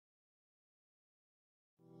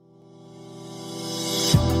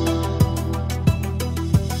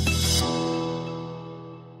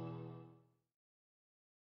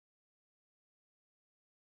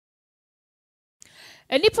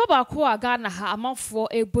nipa baako a Ghana ha amanfo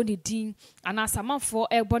eboni din anasa amanfo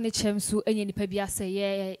eboni chemsu enye nipa bi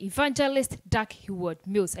aseye Evangelist Dag Heward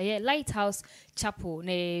Mills Lighthouse Chapel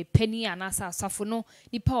ne penny anasa asafo no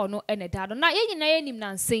nipa ono ene dado na ye nyina ye nim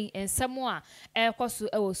nansen ensemo a ekoso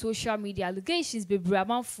ewo social media allegations bebre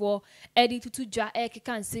amanfo edi tutu dwa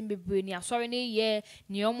keka nsem bebre ni asori ne ye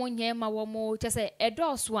ni omo nyema wo mo chese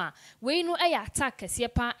edoso a we no attack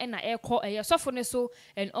kese pa na ekọ sofo ne so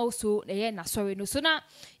and also na sorry no so na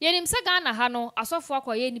yenim se Ghana ha no asofo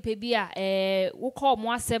akoye nipa bi a wo call mo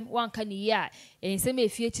asem wanka ni ye a ensem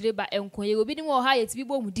efie kire ba enko ye obi ni wo ha yetibi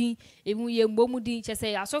bo mudin emu ye mbo mudin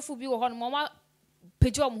chese asofo bi wo ho no mo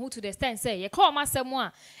pejo mo to the extent say ye call mo asem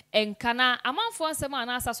a enka na amanfo asem a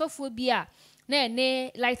na asofo bi a na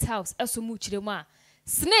ne lighthouse eso mu kire mu a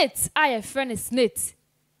snake a ye friend snake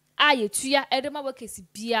a ye tuya edema wakesi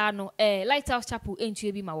bia no lighthouse chapel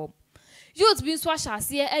entu bi ma wo youth bin so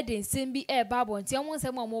ahase ensem bi bible nti amon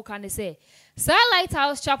nsem mo ka ne say sa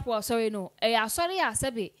lighthouse chapel sorry no sorry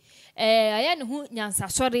asebe aye ne hu nyansa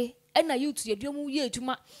sorry na youth ye dum ye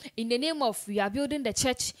adwuma in the name of we are building the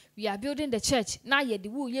church na ye de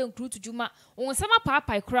wo ye nkru tudwuma won sama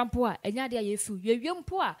paapai krampo a enya de ye fiu ye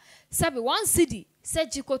wiempo a sebe one city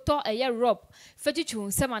Sajikoto rob fetichu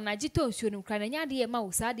nsema na jito nsuo no kra na nya de ye ma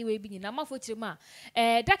wo sa de we bi nyina mafo kirema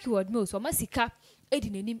Dag Heward Mills o masika edi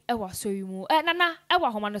nanim ewa sori mu nana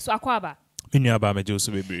ewa homa no so akwaba enu aba meje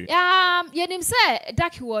so bebre yenim se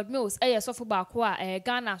Dag Heward Mills sofo ba ko a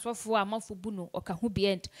Ghana sofo a mafo bu no oka hu bi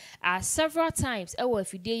end several times ewa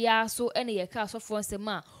afide ya so ene ye ka sofo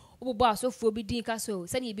nsema obobo asofo bi din ka so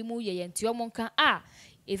se ne bi mu ye nti omonka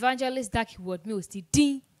Evangelist Dag Heward Mills di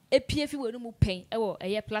din epiefi we no mu pen ewo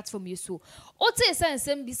platform yeso o te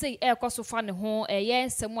nsem bi say ekoso fa ne ho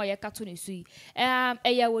nsem a ye kato ne su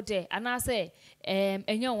wo de anase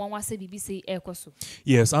enya wanwa se bi say ekoso.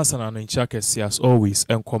 Yes, answer na no Exp0se as always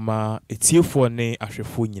enkoma etiefo ne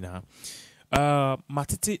ahwefo nyina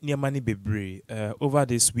matete niamani bebre over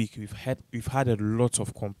this week we've had a lot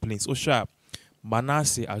of complaints. Osha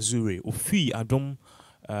Manase Azure ofi adom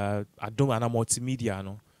ana multimedia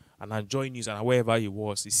no and I join news and wherever he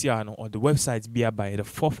was, you see on the website be by the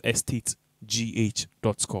 4th estate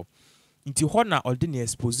gh.com. Into Hona ordinary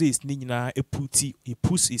exposes Nina he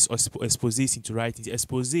puts his exposes into writing. The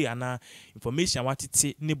expose and information what it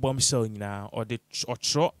say ni bombshell or the or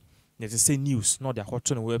let's say news, not the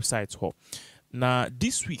hot on the website. Now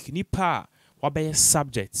this week nipa what by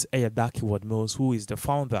subject Dag Heward Mills, who is the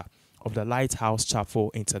founder of the Lighthouse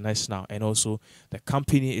Chapel International and also the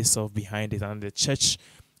company itself behind it and the church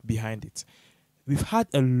behind it. We've had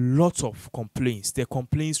a lot of complaints. The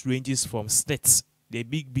complaints ranges from snits, the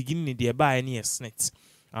beginning in the by any snits,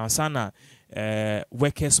 and sana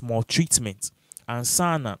workers maltreatment, and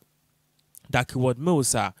sana Dag Heward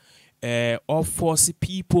Mills all force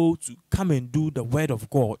people to come and do the word of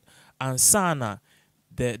God, and sana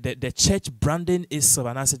the church branding itself,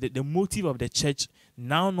 and I said the motive of the church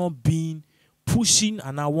now not being pushing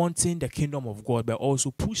and now wanting the kingdom of God, but also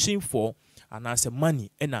pushing for and as a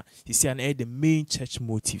money and you see the main church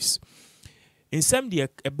motives. In some day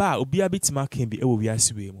about obi abitima can be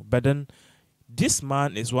but then this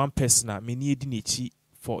man is one person that many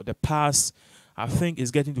for the past I think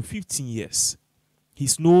is getting to 15 years.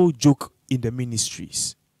 He's no joke in the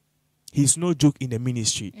ministries. He's no joke in the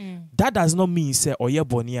ministry. That does not mean say Oye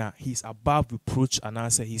Bonia he's above reproach and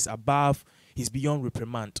answer he's beyond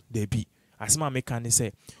reprimand there be. As my mechanic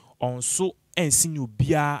say on so and sinu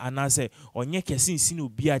bia and I say onye kesi sinu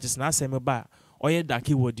bia just na say me ba oye Dag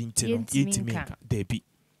Heward intino there be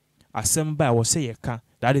assemble I will say yeka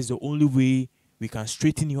that is the only way we can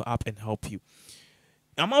straighten you up and help you.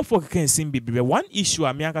 Amount for can sim be one issue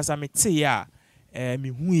amiakasa me te ya me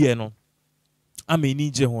hu ye no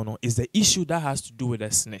amenije ho no is the issue that has to do with the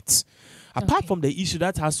snits. Apart from the issue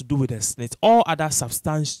that has to do with the snit, all other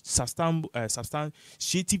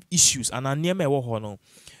substantiative issues and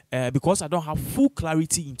because I don't have full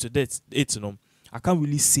clarity into that, I can't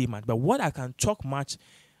really say much. But what I can talk much,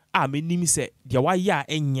 me say the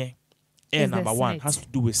number one has to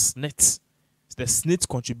do with snits. The snit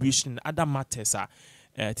contribution, other matters are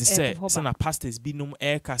to say some pastors be no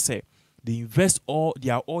air say they invest they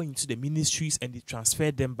are all into the ministries and they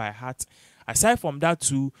transfer them by heart. Aside from that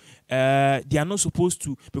too, they are not supposed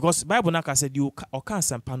to, because Bible Naka said you can't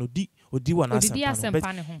sampano di one. But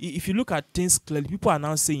if you look at things clearly, people are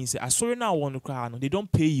now saying say, "I sorry now want to cry." No, they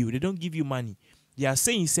don't pay you, they don't give you money. They are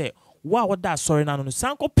saying say, "Wow, what that sorry now? No,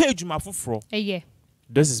 sanko pay you my for." Yeah.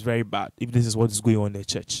 This is very bad. If this is what is going on in the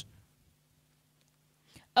church.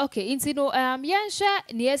 Okay, into no share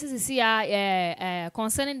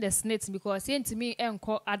concerning the snakes because to me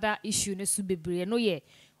other issue ne su bebre no ye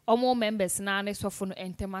omo members na ne sofo no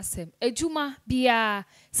entemasem ejuma bia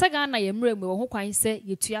saga na ye mrem wo ho kwan se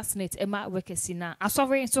yetua snake ema workers na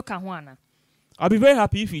asovere so ka ho ana. I'll be very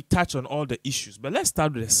happy if we touch on all the issues, but let's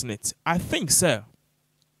start with the snake. I think, sir,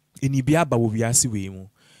 in Ibiaba will be asiwe.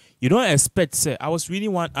 You don't expect, sir. I was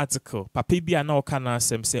reading one article. Papa Bia now can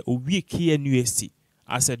say, "Oh, we here university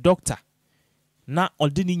as a doctor. Now,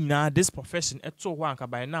 ordaining now this profession at so one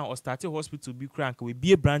by now or starting hospital be crank with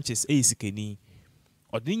be branches a sikeni.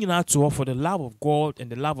 Ordaining now to for the love of God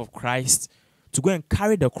and the love of Christ to go and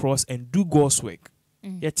carry the cross and do God's work.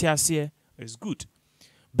 Yet here is good."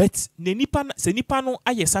 But se nipa no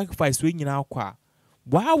aye sacrifice we nyina kwa.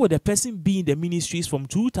 Why would the person be in the ministries from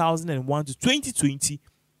 2001 to 2020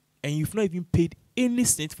 and you've not even paid any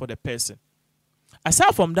cent for the person?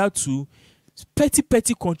 Aside from that too,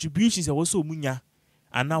 petty contributions are also munya,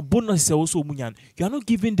 and now bonuses are also munya. You are not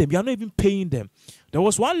giving them, you are not even paying them. There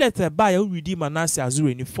was one letter by a redeem Manasseh Azure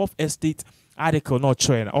in the 4th Estate article not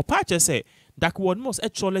showing. Or Pacha say that what most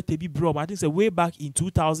actually to be brought, I think it's way back in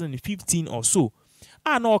 2015 or so.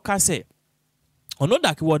 And no can say, or not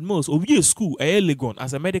that what most of your school a Legon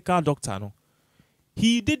as a medical doctor, no,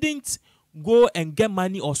 he didn't go and get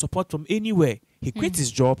money or support from anywhere. He quit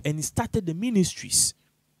his job and he started the ministries.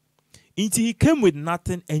 Until he came with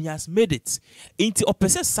nothing and he has made it. Until a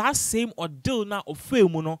person same or deal now of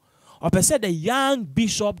fame, no, or person the young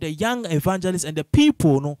bishop, the young evangelist, and the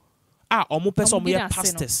people, no, almost person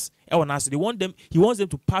pastors. They want them, he wants them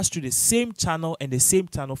to pass through the same channel and the same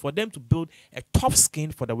channel for them to build a tough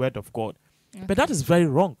skin for the word of God. Okay. But that is very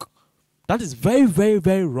wrong. That is very, very,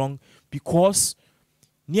 very wrong because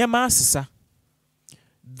the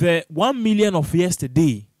 1 million of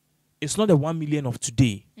yesterday is not the 1 million of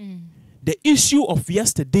today. The issue of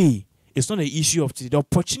yesterday is not the issue of today. The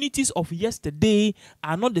opportunities of yesterday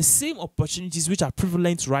are not the same opportunities which are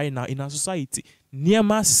prevalent right now in our society.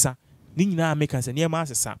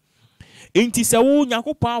 Inti se wo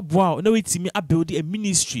nyakopa aboa na wetimi build a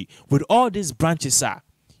ministry with all these branches are.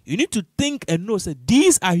 You need to think and know that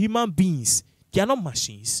these are human beings. They are not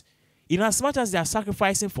machines. In as much as they are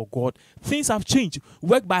sacrificing for God, things have changed.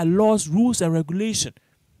 Work by laws, rules, and regulation.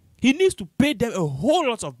 He needs to pay them a whole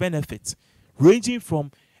lot of benefits, ranging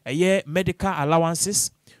from medical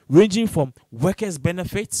allowances, ranging from workers'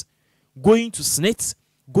 benefits, going to SNET,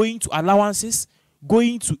 going to allowances,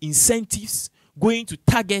 going to incentives, going to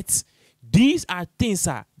targets. These are things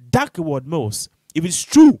Dag Heward Mills. If it's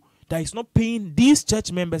true that he's not paying these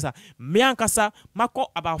church members, Miankasa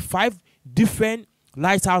Mako about 5 different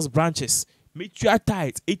lighthouse branches, Metua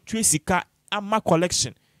tithe, Etresika, Amma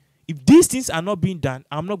collection. If these things are not being done,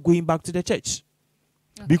 I'm not going back to the church.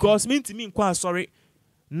 Okay. Because mean to me, sorry,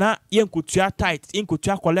 na yenkutua tithe,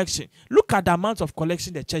 yenkutua collection. Look at the amount of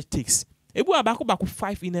collection the church takes. Ebu abaku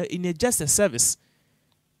 5 in a just a service.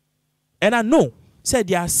 And I know, said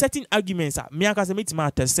there are certain arguments that me and meet my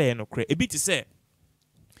say no cre. A bit to say,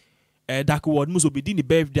 Dag Heward Mills will be doing the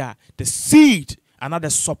birthday, the seed, another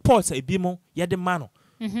support a bimo, yeah the man.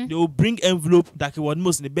 They will bring envelope Dag Heward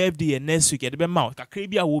Mills in the birthday and next week at the mouth.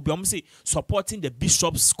 Kakribia will be almost supporting the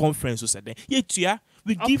bishops' conference. Said yeah,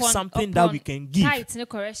 we give something that we can give.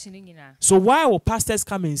 So why will pastors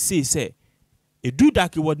come and say, a do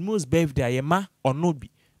Dag Heward Mills birthday, ma or no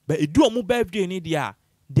be, but a do a more birthday in India.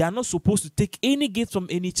 They are not supposed to take any gift from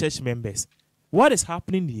any church members. What is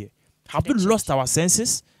happening here? Have we lost our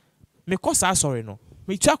senses? Because sorry no.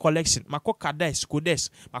 Me church collection, mako Kadesh, Kodesh,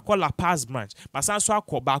 mako La Paz branch, masanso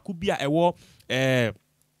akọ bakubia ewo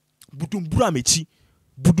Budumbura mechi.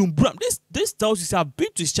 Budumbura. This tells you I've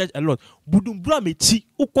been to his church a lot. Budumbura mechi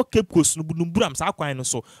uko Cape Coast no Budumbura sa akwan no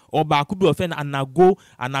so. Or bakubi ofen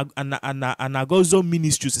Anagozo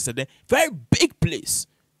Ministries said very big place.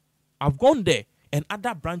 I've gone there. And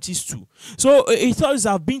other branches too. So he tells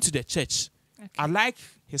I've been to the church. Okay. I like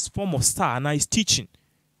his form of style and his teaching.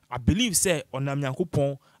 I believe say on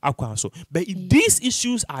Akwanso. But if these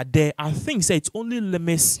issues are there, I think say it only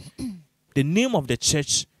limits the name of the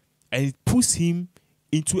church and it puts him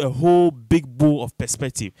into a whole big bowl of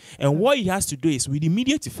perspective. And what he has to do is with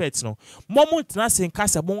immediate effects, no. They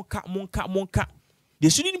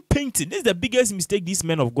shouldn't paint it. This is the biggest mistake these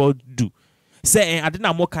men of God do. Say, I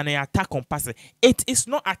didn't know can I attack on pastors. It is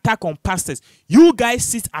not attack on pastors. You guys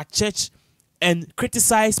sit at church and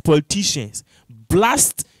criticize politicians,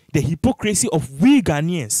 blast the hypocrisy of we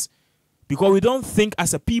Ghanaians because we don't think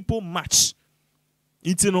as a people much.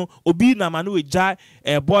 You know, obi na manu eja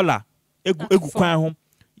Ebola egu kwan hom.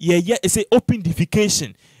 Yeah, it's a open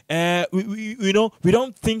defecation. We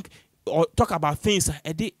don't think or talk about things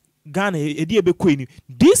Ghana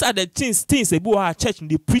these are the things that our church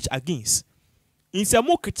they preach against. In some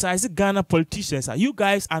more criticizing Ghana politicians, you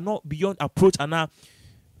guys are not beyond approach and are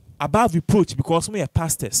above reproach because we are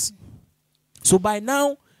pastors. So by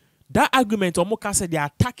now, that argument Omoka said they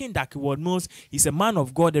are attacking Dag Heward Mills. He's a man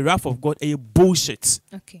of God, the wrath of God, a bullshit.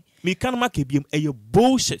 Okay. Me can't make him a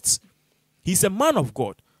bullshit. He's a man of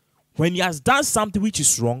God. When he has done something which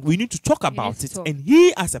is wrong, we need to talk about it. And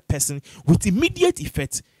he, as a person with immediate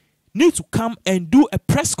effect, need to come and do a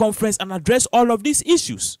press conference and address all of these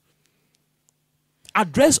issues.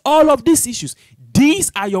 Address all of these issues. These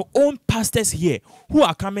are your own pastors here who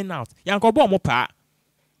are coming out.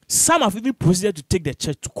 Some have even proceeded to take the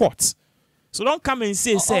church to court. So don't come and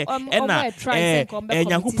say,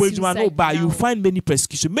 you find many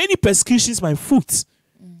persecutions. Many persecutions, my foot.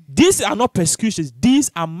 These are not persecutions.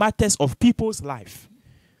 These are matters of people's life.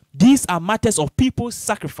 These are matters of people's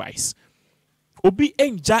sacrifice. Obi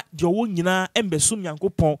enja jowo nyina embesum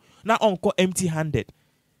yankopon na onko empty-handed.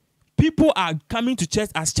 People are coming to church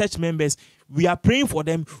as church members. We are praying for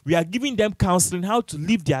them. We are giving them counseling how to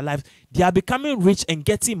live their lives. They are becoming rich and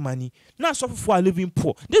getting money. Now some people are living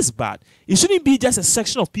poor. This is bad. It shouldn't be just a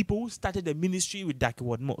section of people who started the ministry with Dag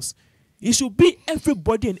Heward Mills. It should be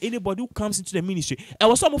everybody and anybody who comes into the ministry. And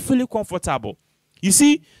was someone feeling comfortable. You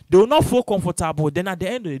see, they will not feel comfortable. Then at the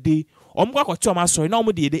end of the day,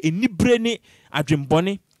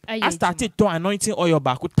 I started to anointing oil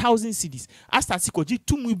back with 1,000 CDs. I started to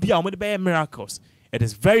do miracles. It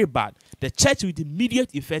is very bad. The church with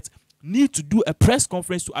immediate effect need to do a press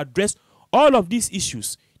conference to address all of these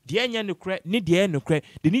issues. They need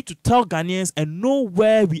to tell Ghanaians and know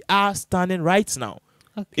where we are standing right now.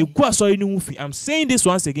 Okay. I'm saying this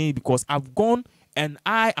once again because I've gone and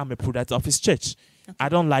I am a product of his church. Okay. I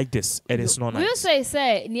don't like this. It is not nice. You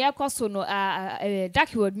say near Kosono Dag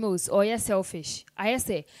Heward Mills or you're selfish. I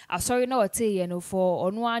say I'm sorry no for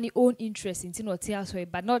on one own interest in sorry,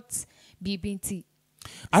 but not BBT.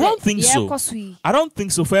 I don't think so. I don't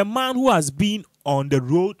think so. For a man who has been on the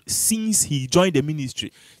road since he joined the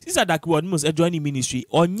ministry, since Dag Heward Mills joined the ministry,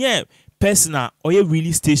 on your personal or your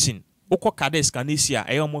really station. Oko Kadesh Kanesia,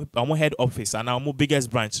 our head office and our biggest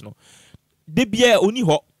branch. No, they be only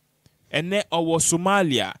hot, and then our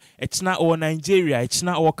Somalia, it's not our Nigeria, it's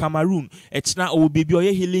not our Cameroon, it's not our baby or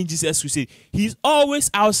healing Jesus. We say he's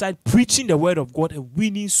always outside preaching the word of God and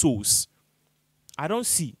winning souls. I don't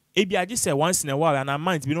see. Maybe I just say once in a while, and I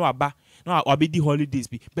might be no aba, no I'll be the holidays,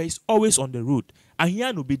 but he's always on the road. And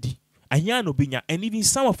here no bedi, and here no binya, and even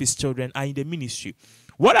some of his children are in the ministry.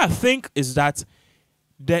 What I think is that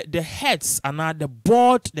the heads and the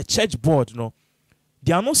board, the church board,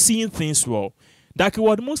 they are not seeing things well. Dag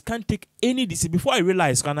Heward Mills can't take any decision. Before I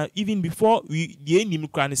realized, even before the enemy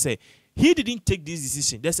say he didn't take this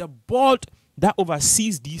decision. There's a board that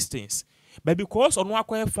oversees these things. But because on what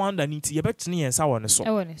found an it's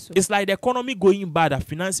like the economy going bad. The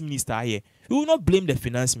finance minister here, we will not blame the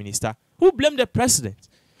finance minister. Who will blame the president?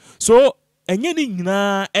 So and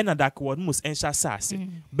Dag Heward Mills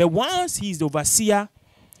but once he's the overseer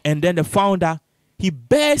and then the founder, he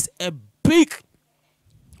bears a big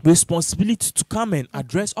responsibility to come and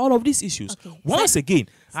address all of these issues. Okay. Once again,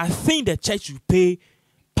 I think the church should pay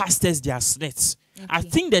pastors their snets. Okay. I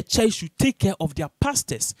think the church should take care of their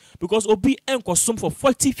pastors because Obi consumed for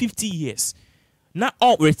 40, 50 years. Now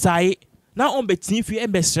on retire, now on between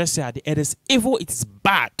it is evil, it is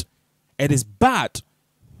bad. It is bad.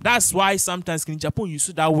 That's why sometimes in Japan you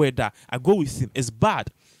see that word that I go with him. It's bad.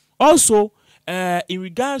 Also, in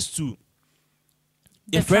regards to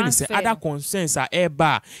the friends, other concerns are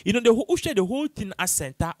bar. The whole thing as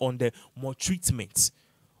center on the more treatment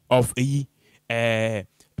of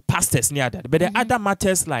pastors near that. But the other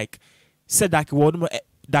matters like said Dag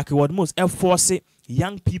Heward Mills force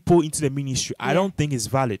young people into the ministry. I don't think it's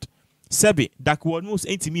valid. Sebi Dag Heward Mills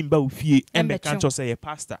ain't mean ba ufie and can't just say a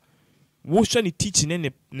pastor. What's the teaching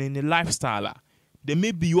in the lifestyle? Then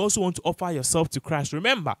maybe you also want to offer yourself to Christ.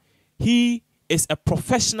 Remember, he is a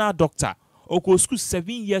professional doctor. Oko school 7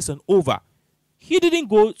 years and over. He didn't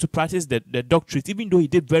go to practice the doctorate, even though he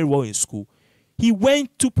did very well in school. He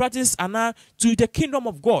went to practice to the kingdom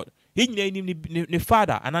of God. He the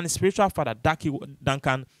father and the spiritual father,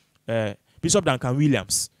 Bishop Duncan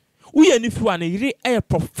Williams. We are a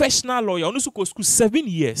professional lawyer. Also go school 7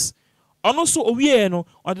 years. And also on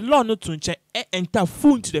the law not to enter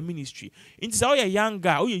full into the ministry. It's all your young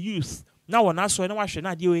guy, all your youth. Now when I saw no should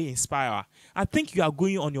not inspire. I think you are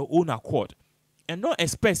going on your own accord. And don't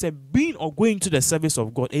expect being or going to the service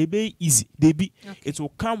of God. It be easy. It will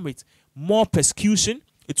come with more persecution.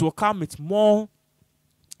 It will come with more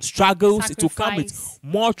struggles, Sacrifice. it will come with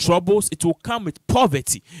more troubles, it will come with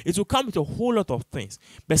poverty, it will come with a whole lot of things.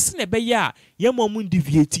 But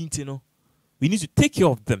we need to take care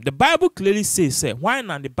of them. The Bible clearly says, why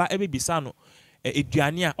not the Bible bisano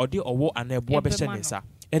or the owo and a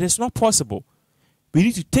it is not possible. We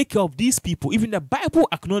need to take care of these people. Even the Bible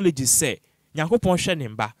acknowledges, say, Nyankopon hwe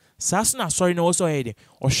nimba. Sasna sorry no also heading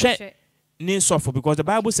or share suffer, because the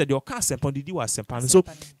Bible said your cast upon the was sempan. So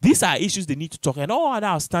these are issues they need to talk, and all other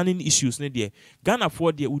outstanding issues there. Ghana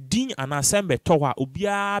for the udin and assemble towa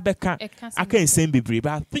ubia beka I can same be brave.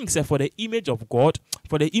 But I think for the image of God,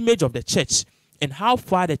 for the image of the church, and how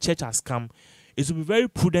far the church has come, it will be very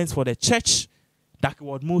prudent for the church Dag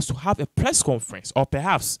Heward Mills to have a press conference, or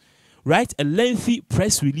perhaps write a lengthy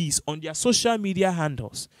press release on their social media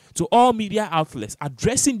handles to all media outlets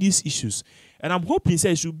addressing these issues. And I'm hoping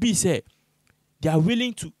it should be said they are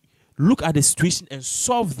willing to look at the situation and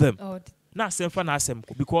solve them.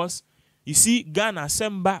 Because you see, Ghana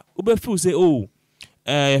Semba Ubefu say, oh,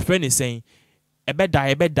 a friend is saying, a bed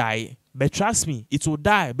die. But trust me, it will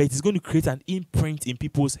die, but it's going to create an imprint in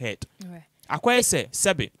people's head. Akwaye say,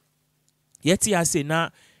 Sebi. Yeti I say now,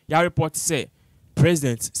 your report say,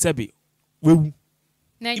 President Sebi, if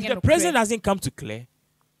the president hasn't come to clear,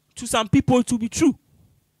 to some people it will be true.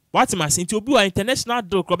 What am I saying? It will be an international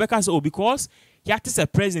deal. Rebecca said, oh, because Yatis a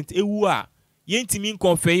president, ewa, yentimin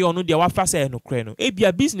confer or no, the wafasa no creno. It be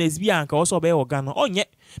a business, be anchor also be organo. Oh, yeah,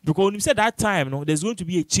 because when you said that time, no, there's going to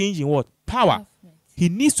be a change in what? Power. He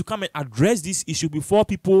needs to come and address this issue before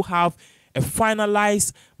people have a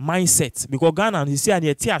finalized mindset. Because Ghana, you see,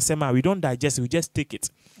 and we don't digest it, we just take it.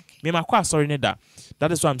 Me quite sorry that.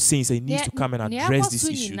 That is what I'm saying. So he needs to come and address these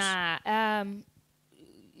issues.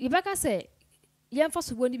 Rebecca said, "Yeah,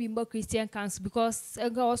 first we want to be more Christian council because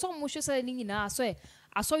some motion saying na so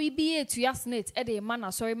I saw we be to yasnet at a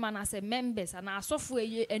man sorry man as a members and I saw for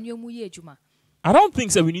and you muye juma." I don't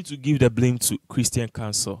think so. We need to give the blame to Christian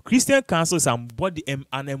Council. Christian Council is an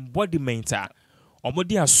embodiment.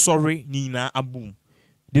 Omodi are sorry nina abum.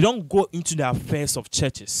 They don't go into the affairs of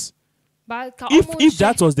churches. But if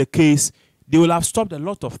that was the case, they will have stopped a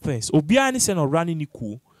lot of things. Obiani said or running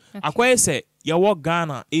niku. Akwaye say ya work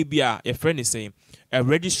Ghana ABA. Your friend is saying a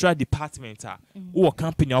registrar department or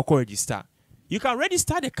company or register. You can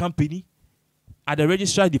register the company at the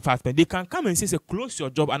registrar department. They can come and say, close your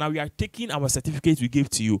job and now we are taking our certificate we gave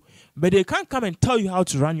to you. But they can't come and tell you how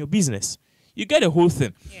to run your business. You get the whole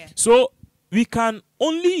thing. Yeah. So we can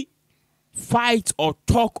only fight or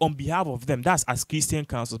talk on behalf of them. That's as Christian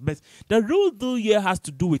councils. But the real deal here has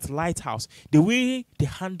to do with Lighthouse, the way they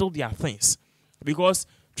handle their things. Because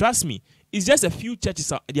trust me, it's just a few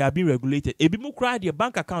churches they are being regulated. If people cry their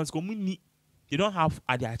bank accounts, they don't have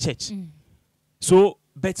at their church. So,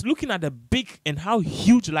 but looking at the big and how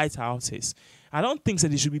huge Lighthouse is, I don't think that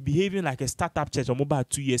they should be behaving like a startup church or mobile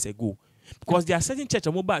 2 years ago. Because there are certain church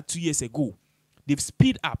or mobile 2 years ago. They've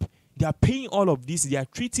speed up. They are paying all of this. They are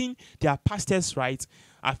treating their pastors right.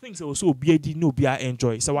 I think so also BAD no be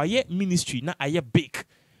enjoy. So I ministry, not I big.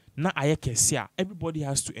 Not I kesia. Everybody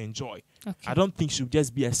has to enjoy. Okay. I don't think it should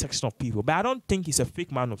just be a section of people. But I don't think he's a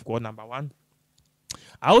fake man of God, number one.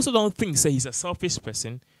 I also don't think he's a selfish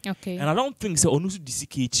person. Okay. And I don't think Onusu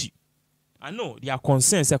Disikechi. I know there are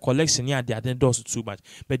concerns, a collection here, they are then does too much.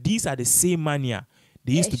 But these are the same mania.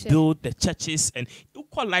 They used to build the churches and you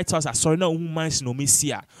call Lighthouse as sorry no woman's no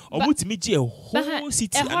messia. Or a whole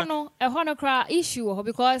city. A cry issue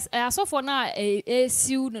because I saw for now a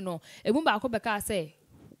suit no. A woman I say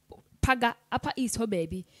Paga upper east her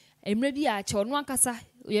baby. And maybe I chon one casa.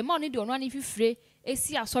 Your money don't run if you free. A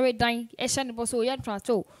see a sorry dying, a shanty boss or young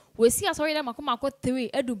trato. We see a sorry that Macoma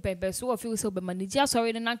 3 edum pepe so few so be manager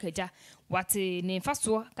sorry the nankaja. What a name first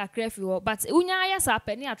to Kakrefu, but Unya yas up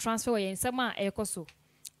and near transfer in summer ecoso.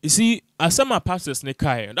 You see, as some pastors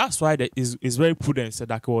Nikai, that's why it's very prudent that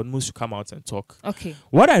Dag Heward Mills should come out and talk. Okay.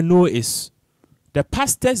 What I know is the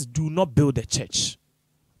pastors do not build the church.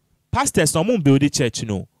 Pastors don't build the church, you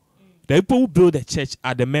know. The people who build the church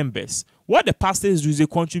are the members. What the pastors do is they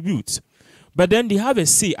contribute. But then they have a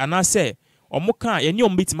say, and I say, Omoka, and you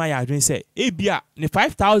meet my address say, Bia, ne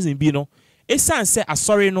 5,000 be no. A son say, a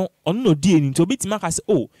sorry no, on no deal into bit mark as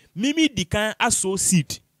oh, Mimi the can sow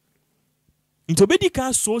seed. Into bedi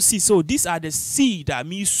can sow seed. So these are the seed that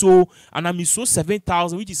me sow, and I me sow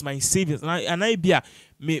 7,000, which is my savings. And I be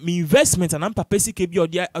me investment, and I'm papesi kebi or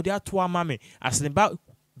the atwa mame as about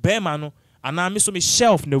bear and I miss me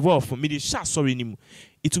shelf in the world for me the shot sorry anymore.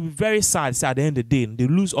 It will be very sad at the end of the day they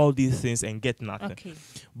lose all these things and get nothing. Okay.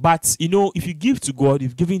 But you know, if you give to God,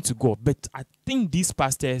 you've given to God. But I think these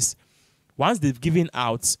pastors, once they've given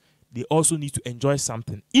out, they also need to enjoy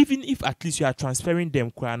something. Even if at least you are transferring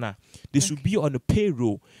them, they should be on a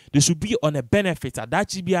payroll. They should be on a benefit. At that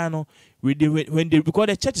GBR, because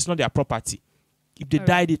the church is not their property. If they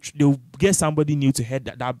die, they will get somebody new to head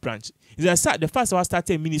that branch. The first I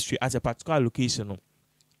started ministry at a particular location.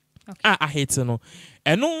 I hate no.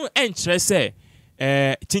 And no interest say,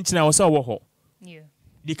 Chinchina was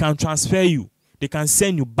they can transfer you. They can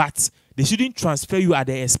send you, but they shouldn't transfer you at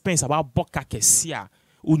the expense about Boka Kesia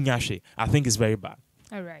Unyashe. I think it's very bad.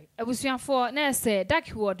 All right. I was young for Nurse Dag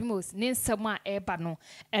Heward Mills, name someone no.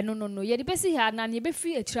 And no. Yet the best here, none ye be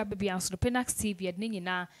free a trap baby answer the Pinax TV at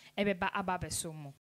Nina, Ebeba Ababesumo.